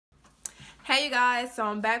Hey you guys, so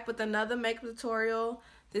I'm back with another makeup tutorial.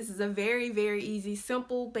 This is a very easy,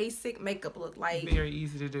 simple, basic makeup look. Like, very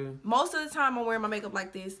easy to do. Most of the time I'm wearing my makeup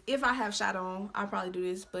like this. If I have shadow on, I'll probably do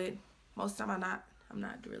this, but most of the time I'm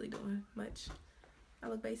not really doing much. I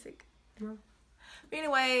look basic. Yeah. But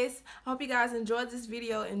anyways, I hope you guys enjoyed this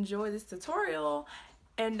video, enjoy this tutorial,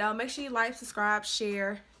 and make sure you like, subscribe,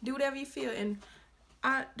 share, do whatever you feel. And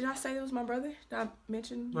did I say it was my brother? Did I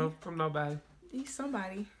mention? No, from nobody. He's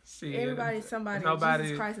somebody. See, everybody's somebody. Nobody.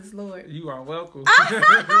 Jesus Christ is Lord. You are welcome. See,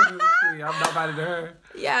 I'm nobody to her.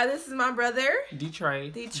 Yeah, this is my brother.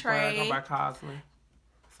 D-Trey. D-Trey. I go by Coslin.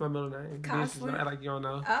 It's my middle name. Coslin. Don't like you don't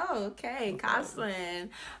know. Oh, okay. Coslin.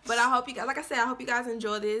 But I hope you guys, like I said, I hope you guys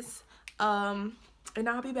enjoy this. And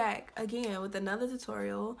I'll be back again with another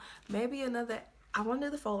tutorial. Maybe another, I want to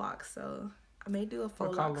do the faux locks, so I may do a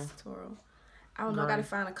faux locks tutorial. I don't know, I got to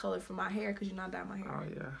find a color for my hair because you know I dye my hair. Oh,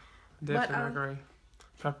 yeah. Definitely not gray.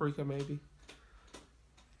 Paprika, maybe.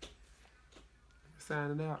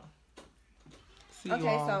 Signing out. See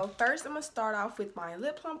okay, so first I'm going to start off with my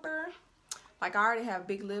lip plumper. Like, I already have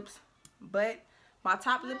big lips, but my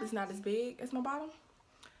top lip is not as big as my bottom.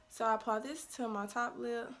 So I apply this to my top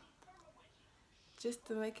lip just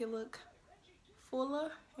to make it look fuller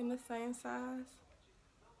in the same size.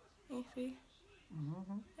 You see?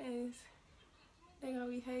 They're going to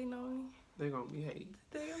be hating on me. They're going to be hating.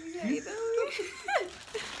 They're going to be hating on me.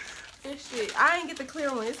 And shit. I ain't get the clear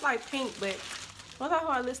one. It's like pink, but once I put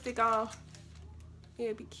my lipstick on,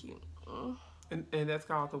 it'll be cute. And that's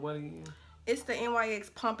called the what again? It's the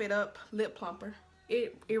NYX Pump It Up Lip Plumper.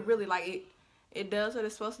 It really, like, it does what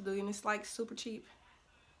it's supposed to do, and it's, like, super cheap.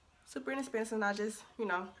 Super inexpensive, and I just, you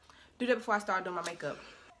know, do that before I start doing my makeup.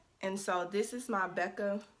 And so this is my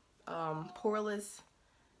Becca Poreless.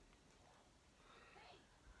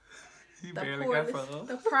 You barely got some.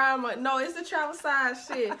 The primer. No, it's the travel size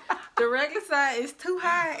shit. The regular side is too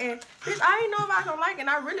high, and bitch, I ain't know if I don't like it, and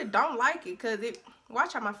I really don't like it, because it,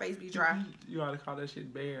 watch how my face be dry. You ought to call that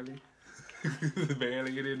shit barely.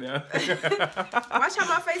 Barely get in there. Watch how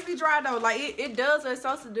my face be dry, though. Like, it does what it's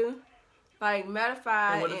supposed to do. Like,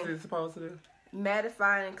 mattify. And what is it supposed to do?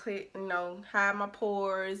 Mattify and clear, you know, hide my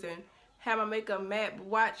pores and have my makeup matte.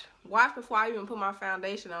 But watch before I even put my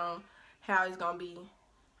foundation on how it's going to be.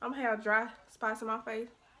 I'm going to have dry spots in my face.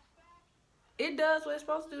 It does what it's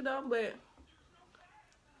supposed to do, though, but...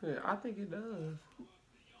 Yeah, I think it does.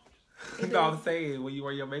 No, I'm saying, when you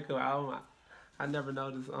wear your makeup, I never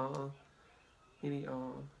noticed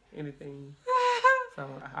anything. So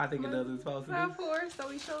I think it does what it's supposed to do. Of course, don't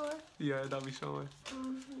be showing. Yeah, don't be showing.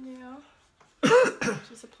 Yeah.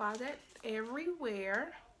 Just apply that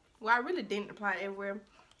everywhere. Well, I really didn't apply it everywhere.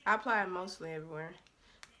 I applied it mostly everywhere.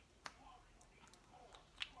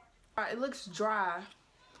 It looks dry,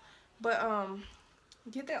 but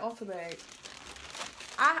get that Ulta bag.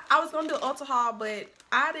 I was gonna do an Ulta haul, but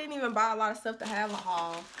I didn't even buy a lot of stuff to have a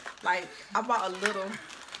haul. Like, I bought a little,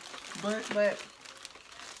 but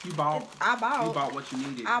you bought. I bought. You bought what you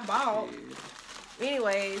needed. I bought. Yeah.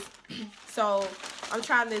 Anyways, so I'm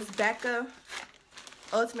trying this Becca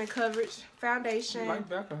Ultimate Coverage Foundation. You like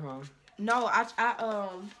Becca, huh? No,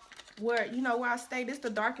 where I stay, this is the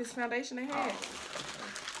darkest foundation they had.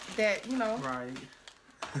 That, you know. Right.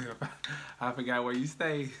 I forgot where you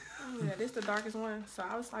stay. Yeah, this is the darkest one. So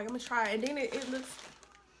I was like, I'm gonna try it. And then it looks,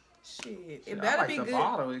 shit, it I better like be the good.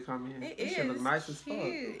 bottle it come in. It should look nice as fuck.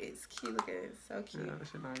 It's cute. Look at it. So cute. Yeah, that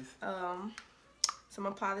shit nice. So I'm gonna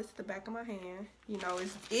apply this to the back of my hand. You know,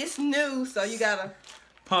 it's new, so you gotta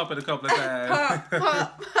pump it a couple of times.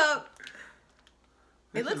 pump.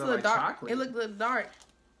 It looks a little like dark. chocolate. It looks a little dark.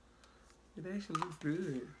 It actually looks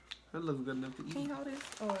good. That looks good enough to eat. Can you hold this?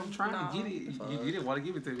 I'm trying to get it. You didn't want to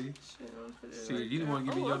give it to me. Shit, you didn't want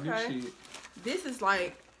to give me your new shit. This is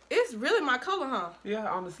like, it's really my color, huh? Yeah,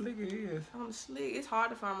 on the slick it is. On the slick, it's hard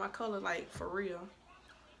to find my color, like, for real.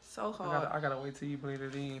 So hard. I gotta wait till you blend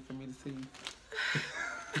it in for me to see.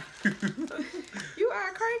 You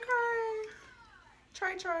are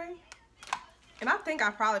Trey. And I think I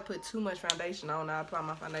probably put too much foundation on. I apply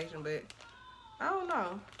my foundation, but I don't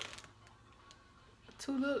know.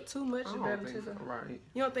 Too much is better too. Right.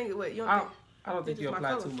 You don't think it would? I don't think you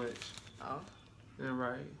apply too much. Oh. Yeah,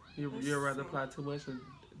 right. You'd rather apply too much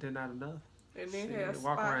than not enough. And then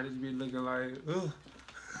walk around and just be looking like, ugh.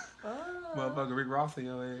 Oh. Motherfucker Rick Ross in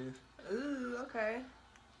your ass. Ooh, okay.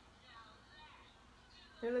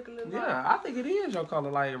 They look a little Yeah, I think it is your color,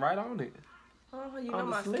 like right on it. Oh, you know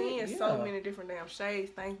my skin is so many different damn shades.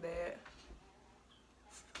 Thank that.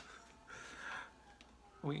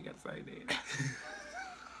 We ain't got to say that.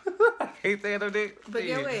 I can't say no dick. But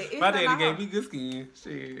yeah, wait. My daddy gave me good skin.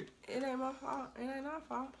 Shit. It ain't my fault. It ain't our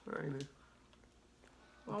fault. Ain't it?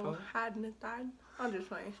 I'm hiding the thigh. I'm just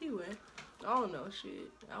playing. She went. I don't know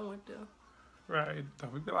shit. I went there. Right.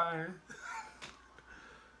 Don't be lying.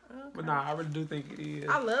 Okay. But nah, I really do think it is.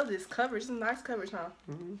 I love this coverage. It's a nice coverage, huh?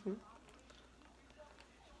 Mm-hmm.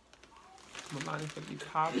 Milani's gonna be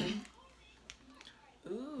popping.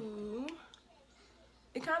 Ooh.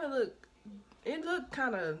 It kind of looked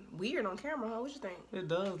kind of weird on camera, huh? What you think? It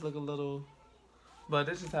does look a little, but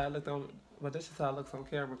this is how it looked on. But this is how it looks on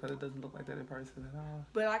camera because it doesn't look like that in person at all.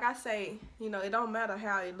 But like I say, you know, it don't matter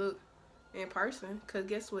how it look in person, cause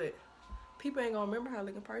guess what? People ain't gonna remember how it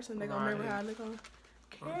look in person. They gonna remember how it look on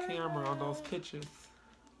camera on those pictures.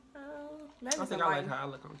 Maybe I think I like how I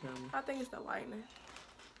look on camera. I think it's the lightning.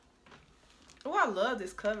 Oh, I love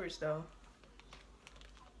this coverage though.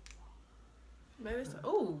 Maybe it's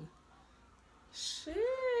ooh. Shit,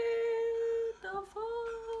 the fuck.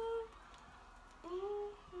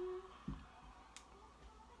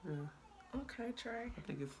 Yeah. Okay, Trey.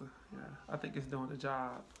 I think it's doing the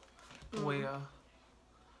job well.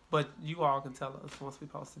 But you all can tell us once we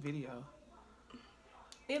post the video.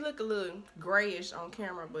 It look a little grayish on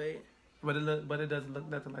camera, but it doesn't look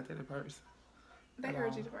nothing like that in person. They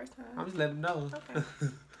heard you the first time. I'm just letting them know.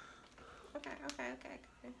 Okay. Okay.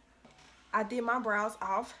 I did my brows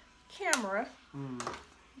off camera.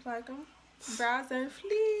 Like them. Brows and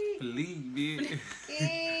fleek. Fleek, bitch.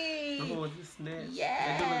 Oh, just snatch.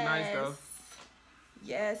 Yes. They do look nice though.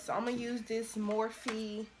 Yes, so I'm gonna use this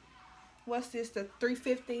Morphe. What's this? The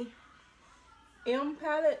 350 M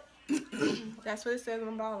palette. That's what it says on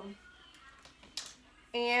the bottom.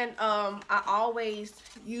 And I always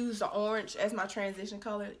use the orange as my transition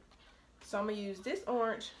color. So I'm gonna use this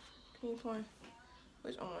orange. Can you point?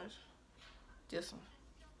 Which orange? This one.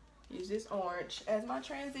 Use this orange as my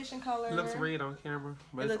transition color. It looks red on camera,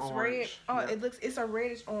 but it it's looks orange. red. Oh, yeah. It's a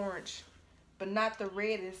reddish orange, but not the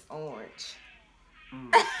reddest orange. A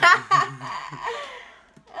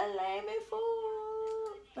lame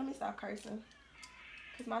fool. Let me stop cursing.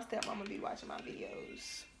 Cause my stepmama be watching my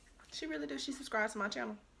videos. She really do. She subscribes to my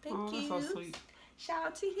channel. Thank you. That's so sweet. Shout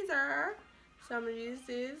out to her. So I'm gonna use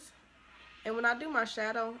this. And when I do my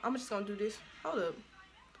shadow, I'm just gonna do this. Hold up.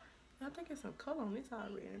 I think it's some color on this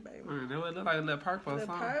already, baby. That would look like a little purple. The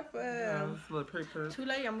purple. Yeah, it's a little purple. Too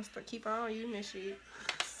late. I'm gonna keep on using this shit.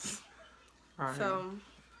 Right. So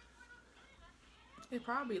it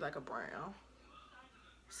probably like a brown.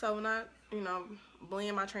 So when I, you know,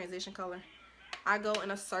 blend my transition color, I go in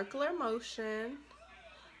a circular motion.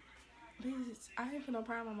 Bitch, I ain't put no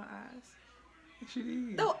primer on my eyes. What you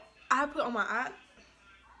did? No, I put on my eye.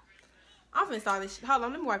 I'm finna start this shit. Hold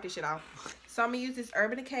on, let me wipe this shit off. So I'm gonna use this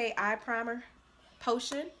Urban Decay eye primer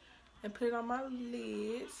potion and put it on my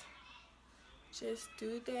lids. Just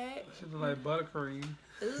do that. It should look like buttercream.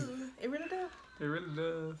 Ooh, it really does. It really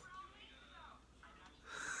does.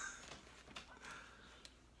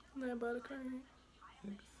 That buttercream.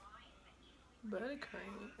 Yes.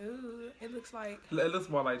 Buttercream. Ooh, it looks like. It looks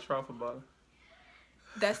more like truffle butter.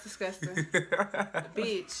 That's disgusting.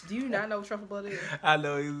 Bitch, do you not know what truffle butter is? I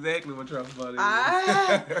know exactly what truffle butter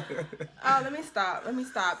is. Oh, let me stop.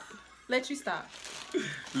 Let you stop.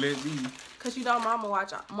 Let me. Cause you know mom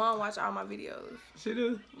watch all my videos. She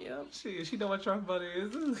do? Yep. She know what truffle butter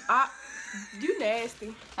is. You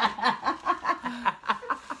nasty.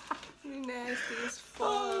 You nasty as fuck.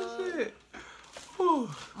 Oh shit. Whew.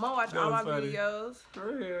 Mom watch all my videos.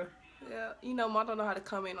 For real. Yeah. You know mom don't know how to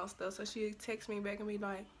comment on stuff, so she text me back and be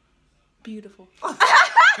like, beautiful.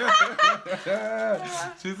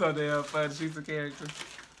 She's so damn funny. She's a character.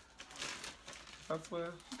 I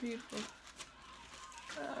swear. Beautiful.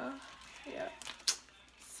 Yeah.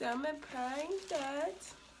 So I'm applying that.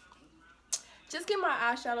 Just give my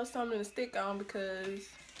eyeshadow something to stick on because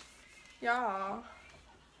y'all,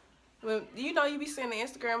 when you know you be seeing the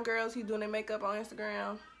Instagram girls who doing their makeup on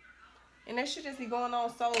Instagram, and that shit just be going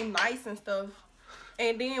on so nice and stuff.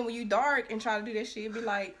 And then when you dark and try to do that shit, it be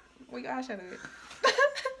like, where your eyeshadow at?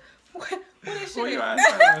 Where this shit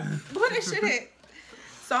at? Where this shit at?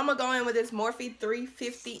 So I'm gonna go in with this Morphe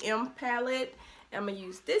 350M palette. I'm gonna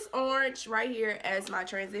use this orange right here as my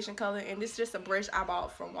transition color, and this is just a brush I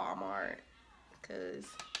bought from Walmart. Cause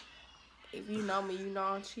if you know me, you know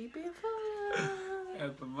I'm cheap as fuck.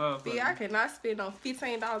 That's the motherfucker. Yeah, I cannot spend on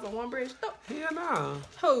 $15 on one brush. No. Hell no.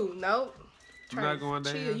 Who? Nope. You're not going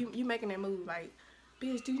down. Chill. You making that move like,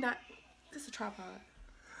 bitch? Do you not? This is a tripod.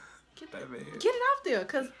 Get it off there,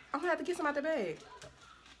 cause I'm gonna have to get some out the bag.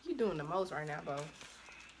 You doing the most right now, bro.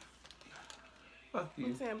 Fuck you.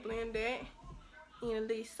 I'm saying blend that in a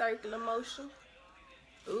little circular motion.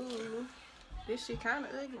 Ooh, this shit kind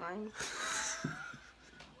of ugly.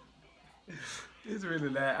 It's really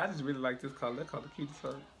that. I just really like this color. That color cute as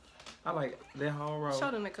fuck. I like that whole row. Show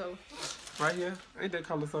them the color. Right here? Ain't that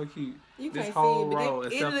color so cute? You this can't whole see it, row,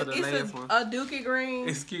 except for the last one. A dookie green.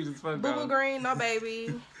 It's cute as fuck, Boo-boo green, no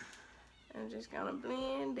baby. I'm just gonna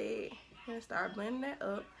blend it. And start blending that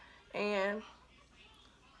up. And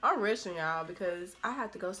I'm rushing y'all because I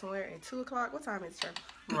have to go somewhere at 2 o'clock. What time is it?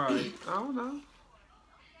 Right. I don't know.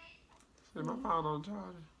 Set my phone on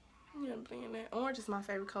charger. Yeah, blend that. Orange is my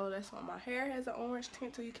favorite color. That's why my hair has an orange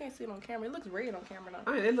tint too. You can't see it on camera. It looks red on camera though.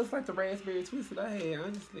 I mean, it looks like the raspberry twist that I had.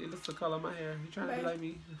 Honestly, it looks the color of my hair. You trying to be like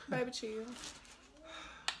me? Baby, chill.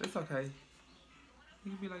 It's okay.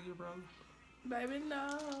 You can be like your brother. Baby,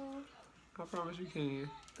 no. I promise you can.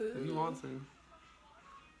 Ooh. If you want to.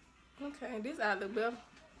 Okay, this eye look better.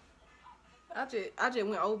 I just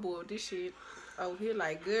went overboard this shit over here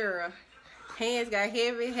like, girl. Hands got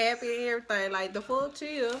heavy, happy, and everything. Like, the full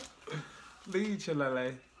chill. Leave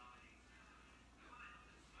Chilale.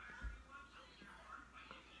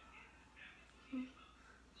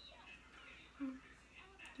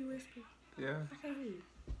 You whisper. Yeah. I can't hear you.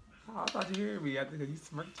 Oh, I thought you heard me. I think you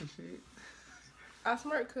smirked and shit. I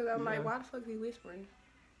smirk because I'm like, why the fuck is he whispering?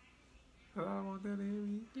 I don't want that to hear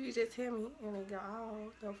me. You just tell me and then go,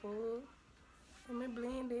 oh, the fuck. Let me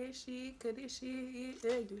blend that shit because this shit is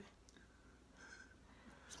ugly.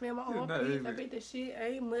 Smell my armpit. I bet that shit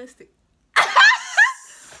ain't mustard.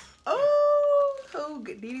 Oh,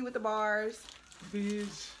 Didi with the bars.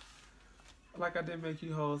 Bitch. Like I didn't make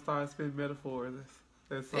you hoes start spitting metaphors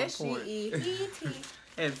at some point. That shit is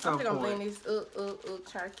At some point. I'm gonna blend this up.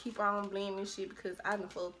 Try to keep on blending this shit because I done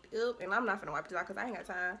fucked up. And I'm not finna wipe this out because I ain't got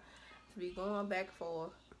time to be going back and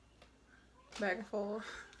forth. Back and forth.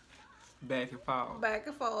 Back and forth. Back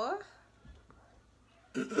and forth.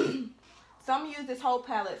 So I'm gonna use this whole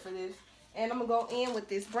palette for this. And I'm gonna go in with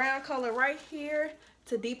this brown color right here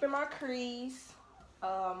to deepen my crease.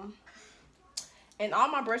 And all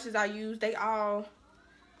my brushes I use, they all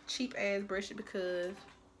cheap ass brushes because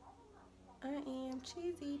I am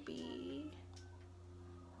cheesy bee.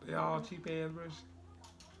 They all cheap ass brushes.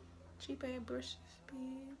 Cheap ass brushes,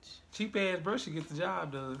 bitch. Cheap ass brushes get the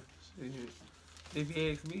job done. Shit. If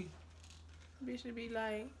you ask me. Bitch should be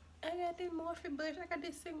like, I got this Morphe brush, I got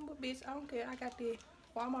this single bitch. I don't care. I got this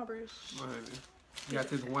Walmart brush. Right. You got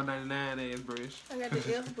this $1.99 ass brush. I got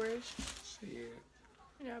the Elf brush. Shit.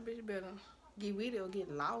 Yeah, bitch better get with it or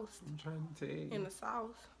get lost I'm trying to tell you. in the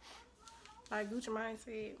sauce. Like Gucci Mane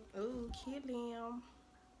said, ooh, kill him.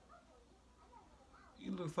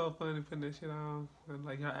 You look so funny putting that shit on. And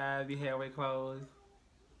like your eyes be halfway closed.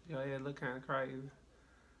 Your head look kind of crazy.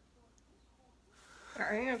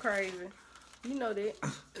 I am crazy. You know that.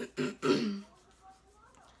 Too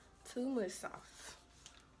much sauce.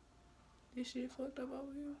 This shit fucked up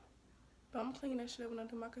over here. But I'm cleaning that shit up when I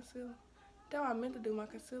do my concealer. Though I meant to do my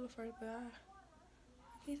concealer first, but I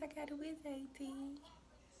guess I got it with AT.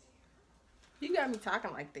 You got me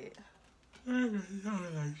talking like that. I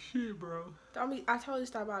got like shit, bro. I told you to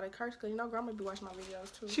stop out at curse because you know Grandma be watching my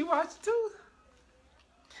videos too. She watched too?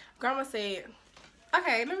 Grandma said,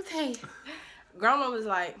 okay, let me tell you. Grandma was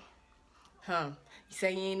like, you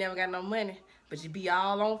say you ain't never got no money, but you be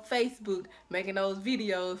all on Facebook making those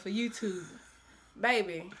videos for YouTube.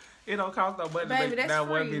 Baby. It don't cost no money Baby, to make that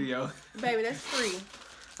one video. Baby, that's free.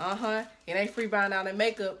 It ain't free buying all that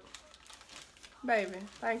makeup. Baby,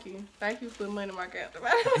 thank you. Thank you for putting money in my account.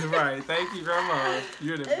 Right. Thank you, Grandma.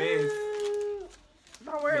 You're the best.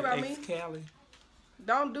 Don't worry about me. Cali.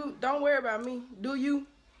 Don't worry about me. Do you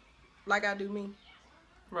like I do me.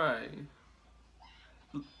 Right.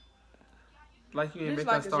 Like you ain't This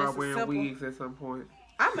make her like start wearing wigs at some point.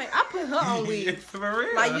 I put her on wigs. For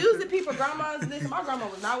real. Like usually people grandmas listen, my grandma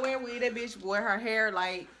was not wearing wig. That bitch wore her hair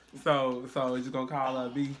like So you just gonna call her a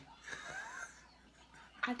B?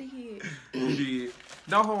 I did. You did.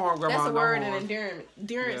 No harm, Grandma. That's a word in harm. endearment.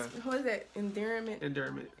 What is that? Endearment.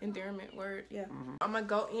 Endearment Word. Yeah. I'm gonna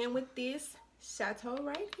go in with this Chateau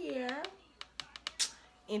right here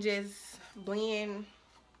and just blend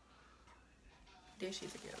this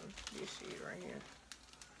shit together. This shit right here.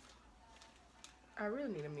 I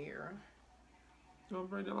really need a mirror. You wanna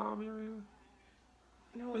bring the long mirror in?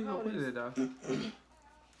 No, Where you gonna put it though?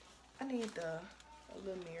 I need a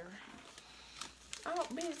little mirror. Oh,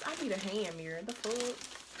 bitch, I need a hand mirror. The fuck?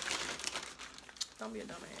 Don't be a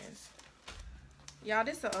dumbass. Y'all,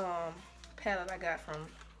 this a palette I got from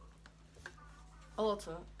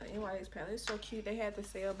Ulta, an NYX palette. It's so cute. They had the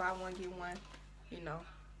sale, buy one get one. You know,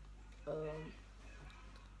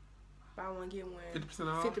 buy one get one. 50%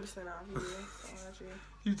 off. 50% off. Yeah. So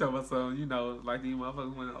You talking about some, you know, like these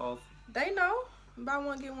motherfuckers went to Ulta. they know. Buy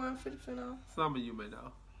one get one, 50% off. Some of you may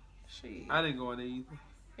know. Shit. I didn't go in there either.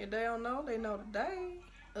 If they don't know, they know today.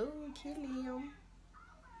 Oh, kill him.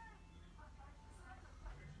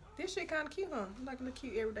 This shit kind of cute, huh? Like a little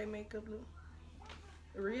cute everyday makeup look.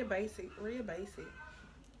 Real basic, real basic.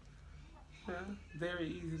 Yeah, very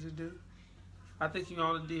easy to do. I think you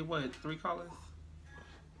only did, what, 3 colors?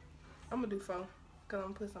 I'm gonna do 4. Because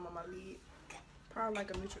I'm gonna put some on my lid. Probably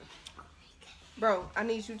like a neutral. Bro, I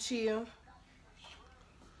need you chill.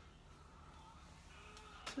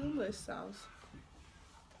 Too much sauce.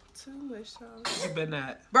 Too much sauce. You better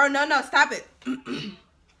not. Bro, no, stop it.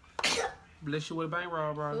 Bless you with a bang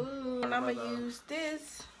roll, bro. Ooh, and I'm gonna use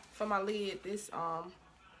this for my lid. This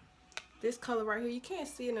color right here. You can't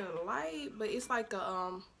see it in the light, but it's like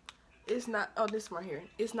a it's not, oh, this one right here.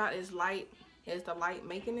 It's not as light as the light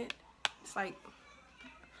making it. It's like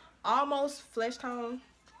almost flesh tone.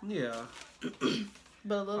 Yeah.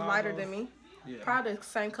 But a little lighter than me. Yeah. Probably the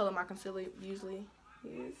same color my concealer usually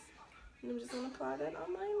is. And I'm just gonna apply that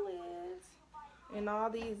on my lids. And all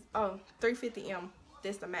these, oh, 350M.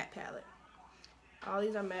 This the matte palette. All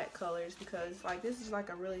these are matte colors because like this is like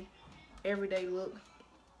a really everyday look.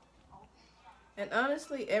 And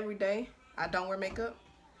honestly, every day I don't wear makeup.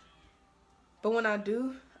 But when I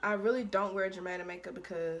do, I really don't wear dramatic makeup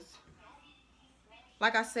because,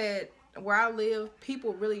 like I said, where I live,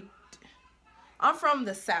 people really, I'm from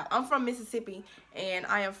the South. I'm from Mississippi, and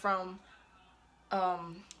I am from,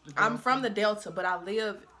 I'm from the Delta, but I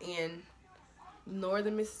live in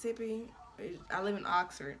northern Mississippi. I live in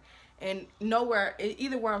Oxford. And nowhere,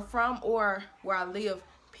 either where I'm from or where I live,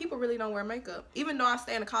 people really don't wear makeup. Even though I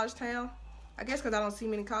stay in a college town, I guess because I don't see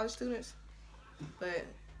many college students. But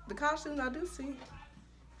the college students I do see,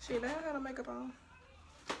 shit, they don't have no makeup on.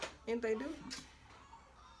 And they do.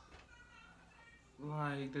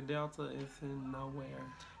 Like, the Delta is in nowhere.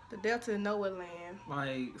 The Delta is nowhere land.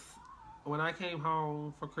 Like, when I came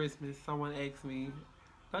home for Christmas, someone asked me,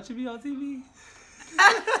 don't you be on TV?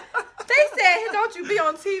 They said, don't you be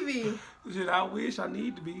on TV? Shit, I wish I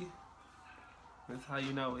need to be. That's how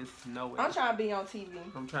you know it's nowhere. I'm trying to be on TV.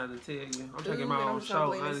 I'm trying to tell you. I'm trying to get my own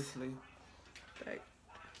show, honestly. Back.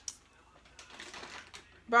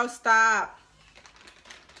 Bro, stop.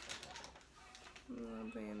 I'm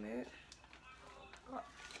doing that.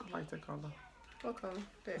 I like that color. What color?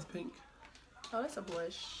 That. It's pink. Oh, that's a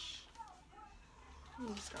blush.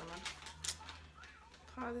 I'm just gonna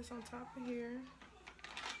apply this on top of here.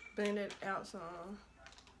 Blend it out some.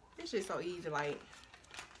 It's just so easy, like.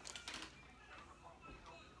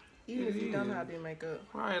 Even if you don't know how to do makeup.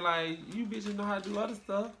 Right, like, you bitches know how to do other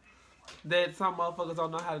stuff that some motherfuckers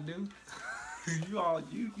don't know how to do.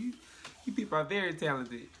 you people are very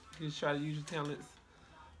talented. Just try to use your talents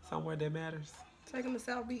somewhere that matters. Take them to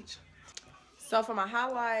South Beach. So for my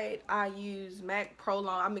highlight, I use MAC Pro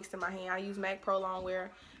Long. I mixed in my hand. I use MAC Pro Long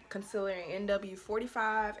Wear Concealer in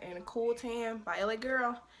NW45 and a Cool Tan by LA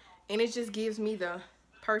Girl. And it just gives me the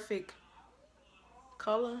perfect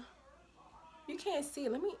color. You can't see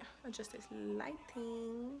it. Let me adjust this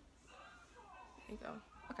lighting. There you go.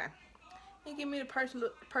 Okay. It give me the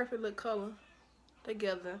perfect look color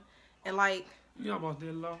together. And like, you almost did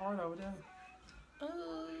a little heart over there.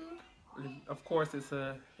 Of course, it's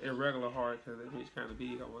a irregular heart because it's kind of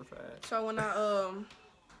big on one side. So when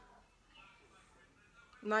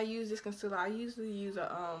I use this concealer, I usually use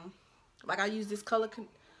a like I use this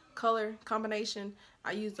color combination.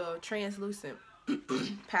 I use a translucent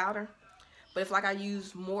powder. But if like I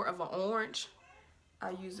use more of an orange, I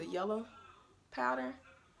use a yellow powder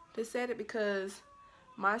to set it because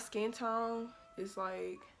my skin tone is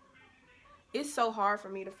like, it's so hard for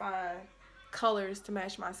me to find colors to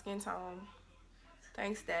match my skin tone.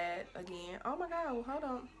 Thanks, Dad, again. Oh my God, well, hold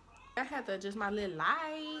on. I had to adjust my little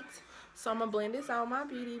light. So I'm going to blend this out my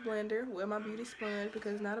beauty blender with my beauty sponge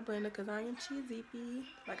because it's not a blender because I am cheesy.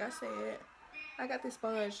 Like I said. I got this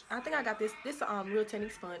sponge. I think I got this Real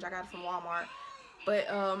Technique sponge. I got it from Walmart. But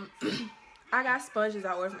I got sponges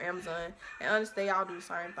I ordered from Amazon. And honestly, they all do the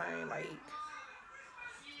same thing. Like,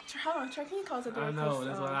 hold on, Trey, can you close the door? I know,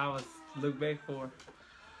 that's what I was look back for.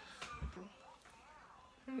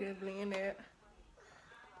 Just blend that.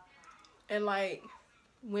 And like,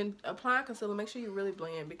 when applying concealer, make sure you really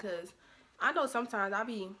blend because I know sometimes I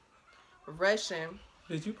be rushing.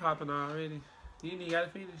 Did you popping already? You ain't got to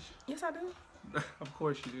finish? Yes, I do. Of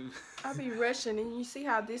course you do. I be rushing, and you see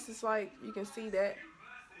how this is like, you can see that.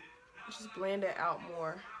 Just blend that out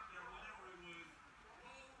more.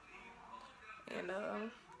 And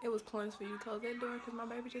it was pointless for you to close that door because my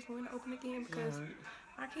baby just went to open again because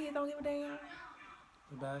my kids don't give a damn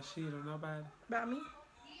about shit or nobody. About me?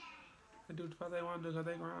 They do the fuck they want to do because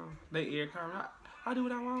they grown. They ear come. I do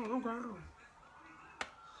what I want. I'm grown.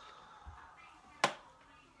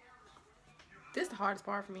 This is the hardest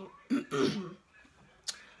part for me.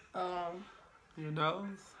 Your nose?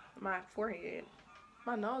 My forehead.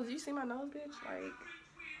 My nose. You see my nose, bitch? Like,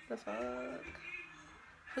 the fuck?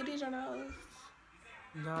 Who did your nose?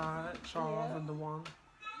 God, Charles, and the one.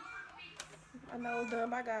 My nose done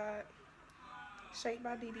by God. Shaped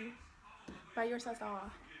by Didi. By Yoursizedoll.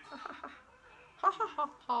 Ha ha ha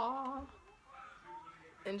ha.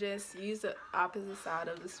 And just use the opposite side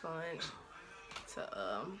of the sponge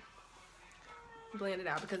to blend it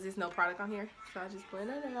out because there's no product on here. So I just blend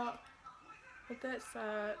it out with that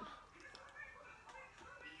side.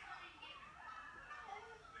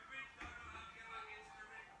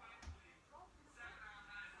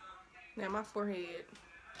 Now my forehead.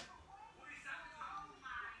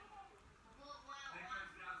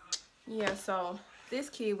 Yeah, so this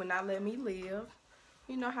kid would not let me live.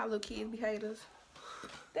 You know how little kids be haters.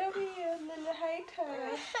 They'll be a little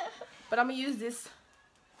hater. But I'm gonna use this.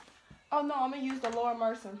 Oh no, I'm gonna use the Laura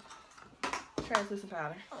Mercer translucent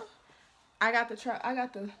powder. I got the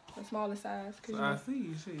smallest size. Cause I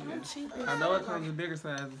see. I'm cheap. I know it comes in bigger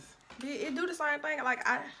sizes. It do the same thing. Like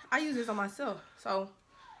I use this on myself, so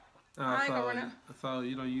I ain't gonna run out. So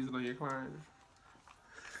you don't use it on your clients?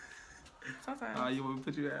 Sometimes. You want me to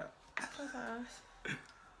put you out? Sometimes.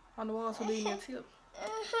 On the ones who leave me a tip.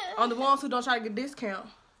 On the ones who don't try to get a discount.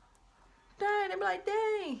 Dang, they be like,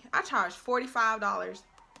 dang. I charge $45,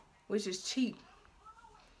 which is cheap.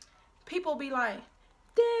 People be like,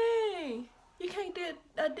 dang, you can't get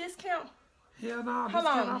a discount. Hell no, Hold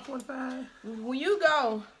discount on. off 45. When you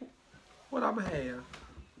go, What I'ma have?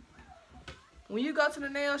 when you go to the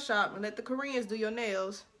nail shop and let the Koreans do your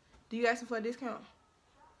nails, do you ask them for a discount?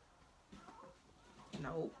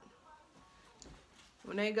 Nope.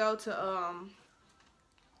 When they go to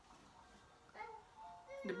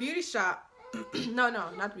the beauty shop, no,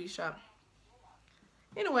 not the beauty shop.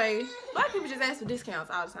 Anyway, black people just ask for discounts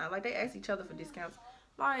all the time. Like they ask each other for discounts.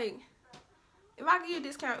 Like, if I give you a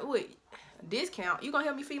discount, wait, a discount? You gonna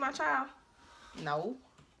help me feed my child? No.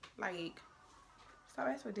 Like, stop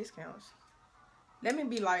asking for discounts. Let me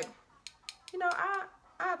be like, you know,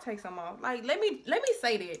 I'll take some off. Like, let me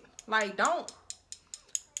say that. Like, don't.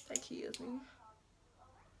 That kills me.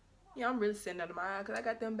 Yeah, I'm really sitting under my eyes because I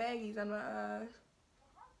got them baggies under my eyes.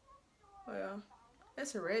 Well,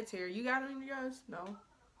 that's hereditary. You got it in yours? No.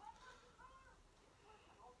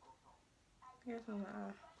 Yes, on my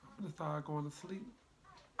eye. I'm gonna start going to sleep.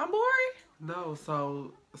 I'm boring? No,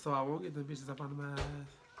 so I won't get the bitches up under my eyes.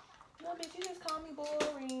 No, bitch, you just call me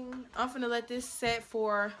boring. I'm finna let this set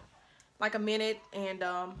for like a minute and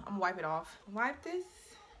I'm gonna wipe it off. Wipe this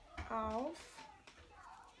off.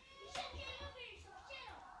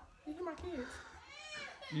 You hear my kids?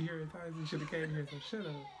 You hear it, Tyson? You should have came here, so shut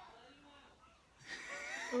up.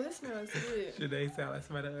 Oh, this smells good. Should they sound like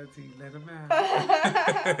somebody auntie? Let them out.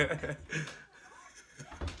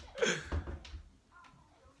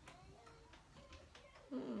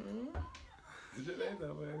 Should they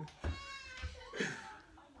know, man?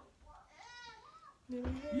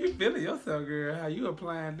 You feeling yourself, girl. How you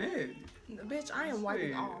applying that? Bitch, I am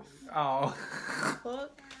wiping off. Oh.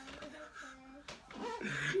 Fuck.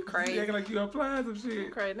 You crazy. You acting like you applying some shit. You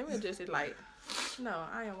crazy. Let me adjust it like. No,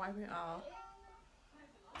 I am wiping off.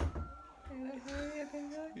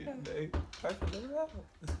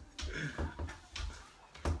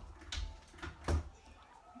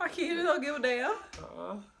 My kids don't give a damn.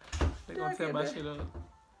 They gonna tear my shit up.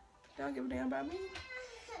 They don't give a damn about me.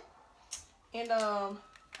 And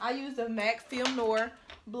I use the MAC Film Noir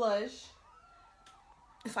blush.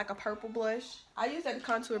 It's like a purple blush. I use that to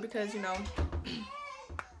contour because, you know,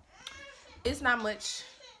 it's not much.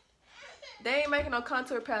 They ain't making no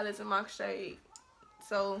contour palettes in my shade.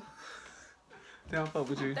 So They don't fuck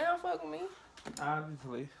with you. they don't fuck with me.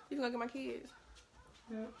 Obviously. You gonna get my kids.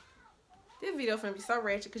 Yep. This video finna be so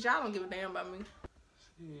ratchet because y'all don't give a damn about me.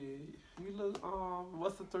 Shit. You look,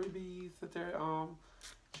 what's the 3 B's that they're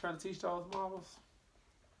trying to teach those models?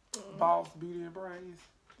 Boss, beauty, and brains.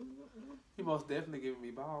 You most definitely giving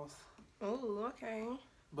me boss. Oh, okay.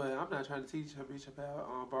 But I'm not trying to teach her bitch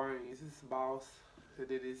about brains. It's boss, and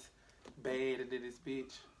then it's bad, and then it's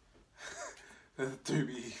bitch. That's the 3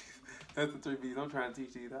 B's. That's the 3 B's. I'm trying to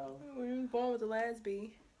teach these hoes. We were born with the last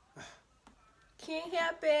B. Can't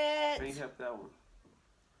help it. Can't help that one.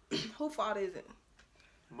 Whose fault is it?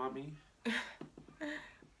 Mommy.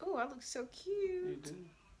 Oh, I look so You cute. do.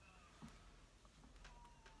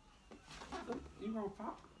 You gonna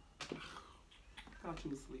pop? Thought you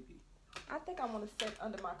was sleepy. I think I want to set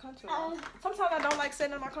under my contour line. Sometimes I don't like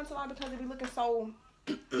setting under my contour line because it be looking so,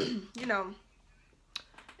 you know,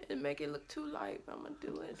 it make it look too light. But I'm gonna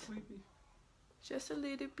do it Sleepy. just a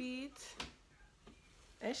little bit.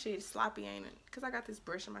 That shit is sloppy, ain't it? Cause I got this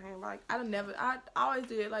brush in my hand. Like I always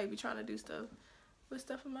do it. Like be trying to do stuff with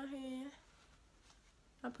stuff in my hand.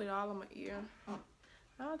 I put it all on my ear.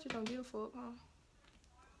 I just don't give a fuck, huh?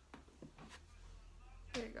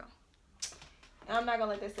 There you go. And I'm not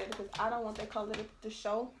gonna let that sit because I don't want that color to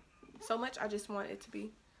show so much. I just want it to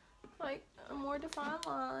be like a more defined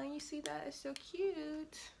line. You see that? It's so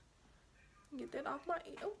cute. Get that off my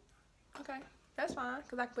ear. Oh, okay. That's fine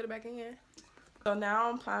because I can put it back in. So now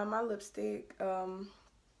I'm applying my lipstick. I'm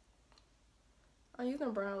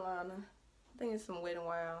using brown liner. I think it's some Wet n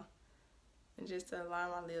Wild. And just to line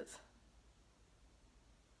my lips.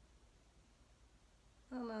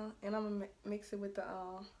 I don't know. And I'm gonna mix it with the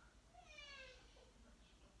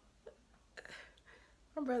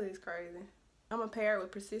my brother is crazy. I'm gonna pair it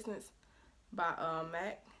with Persistence by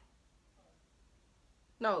MAC.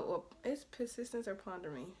 No, well, it's Persistence or Ponder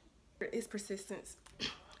Me. It's Persistence.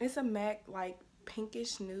 It's a MAC like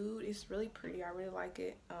pinkish nude. It's really pretty. I really like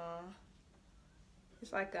it.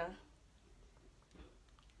 It's like a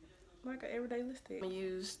everyday lipstick. I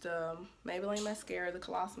used Maybelline mascara, the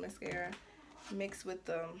Colossal mascara, mixed with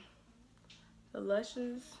the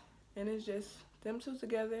Luscious, and it's just them two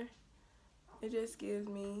together. It just gives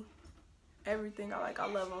me everything I like. I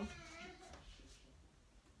love them.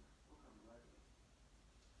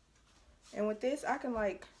 And with this, I can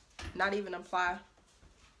like not even apply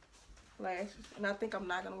lashes, and I think I'm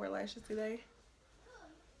not gonna wear lashes today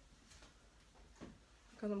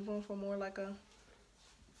because I'm going for more like a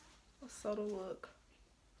subtle look.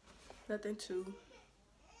 Nothing too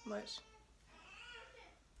much.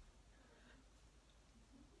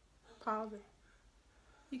 Pause it.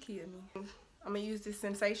 You kidding me? I'm gonna use this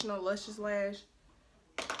Sensational Luscious Lash.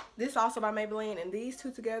 This also by Maybelline, and these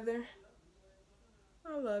two together,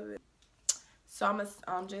 I love it. So I'm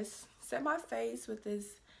gonna just set my face with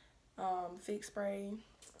this Fix Spray.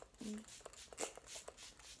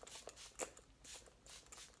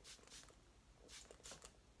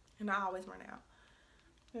 And I always run out.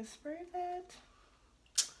 Just spray that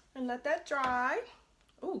and let that dry.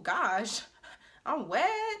 Oh gosh, I'm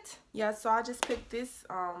wet. Yeah, so I just picked this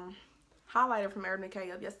highlighter from Urban Decay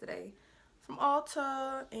up yesterday from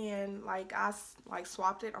Ulta, and like I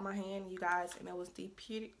swapped it on my hand, you guys, and it was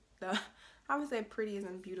I would say pretty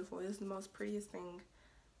isn't beautiful. It's the most prettiest thing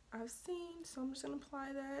I've seen. So I'm just gonna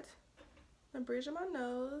apply that on the bridge of my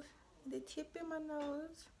nose, the tip of my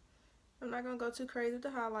nose. I'm not gonna go too crazy with the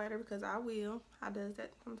highlighter because I will. I does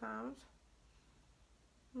that sometimes.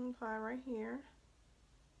 I'm gonna apply right here.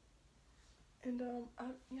 And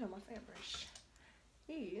yeah, my fan brush.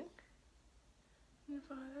 Yeah.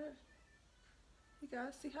 Apply that. You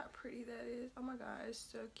guys see how pretty that is? Oh my god, it's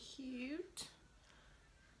so cute.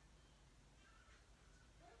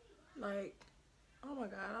 Like, oh my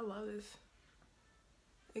god, I love this.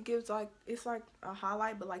 It gives like, it's like a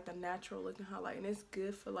highlight, but like the natural looking highlight, and it's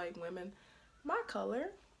good for like women my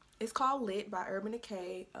color. It's called Lit by Urban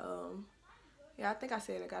Decay. Yeah, I think I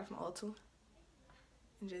said I got it from Ulta.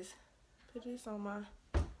 And just put this on my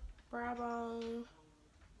brow bone,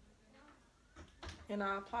 and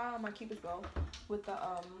I apply on my Cupid's bow with the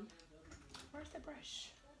where's the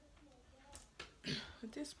brush?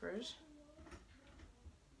 With this brush.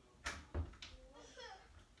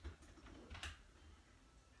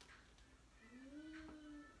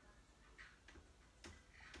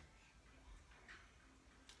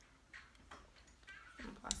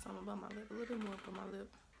 Apply some above my lip, a little bit more above my lip.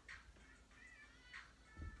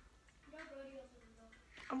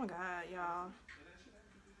 Oh my god, y'all,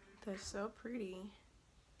 that's so pretty.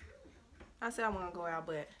 I said I want to run out,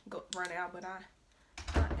 but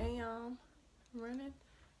I am running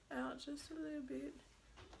out just a little bit.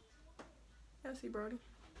 Y'all see Brody?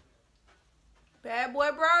 Bad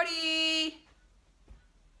boy Brody.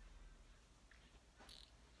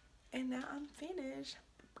 And now I'm finished.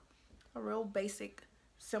 A real basic,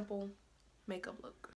 simple makeup look.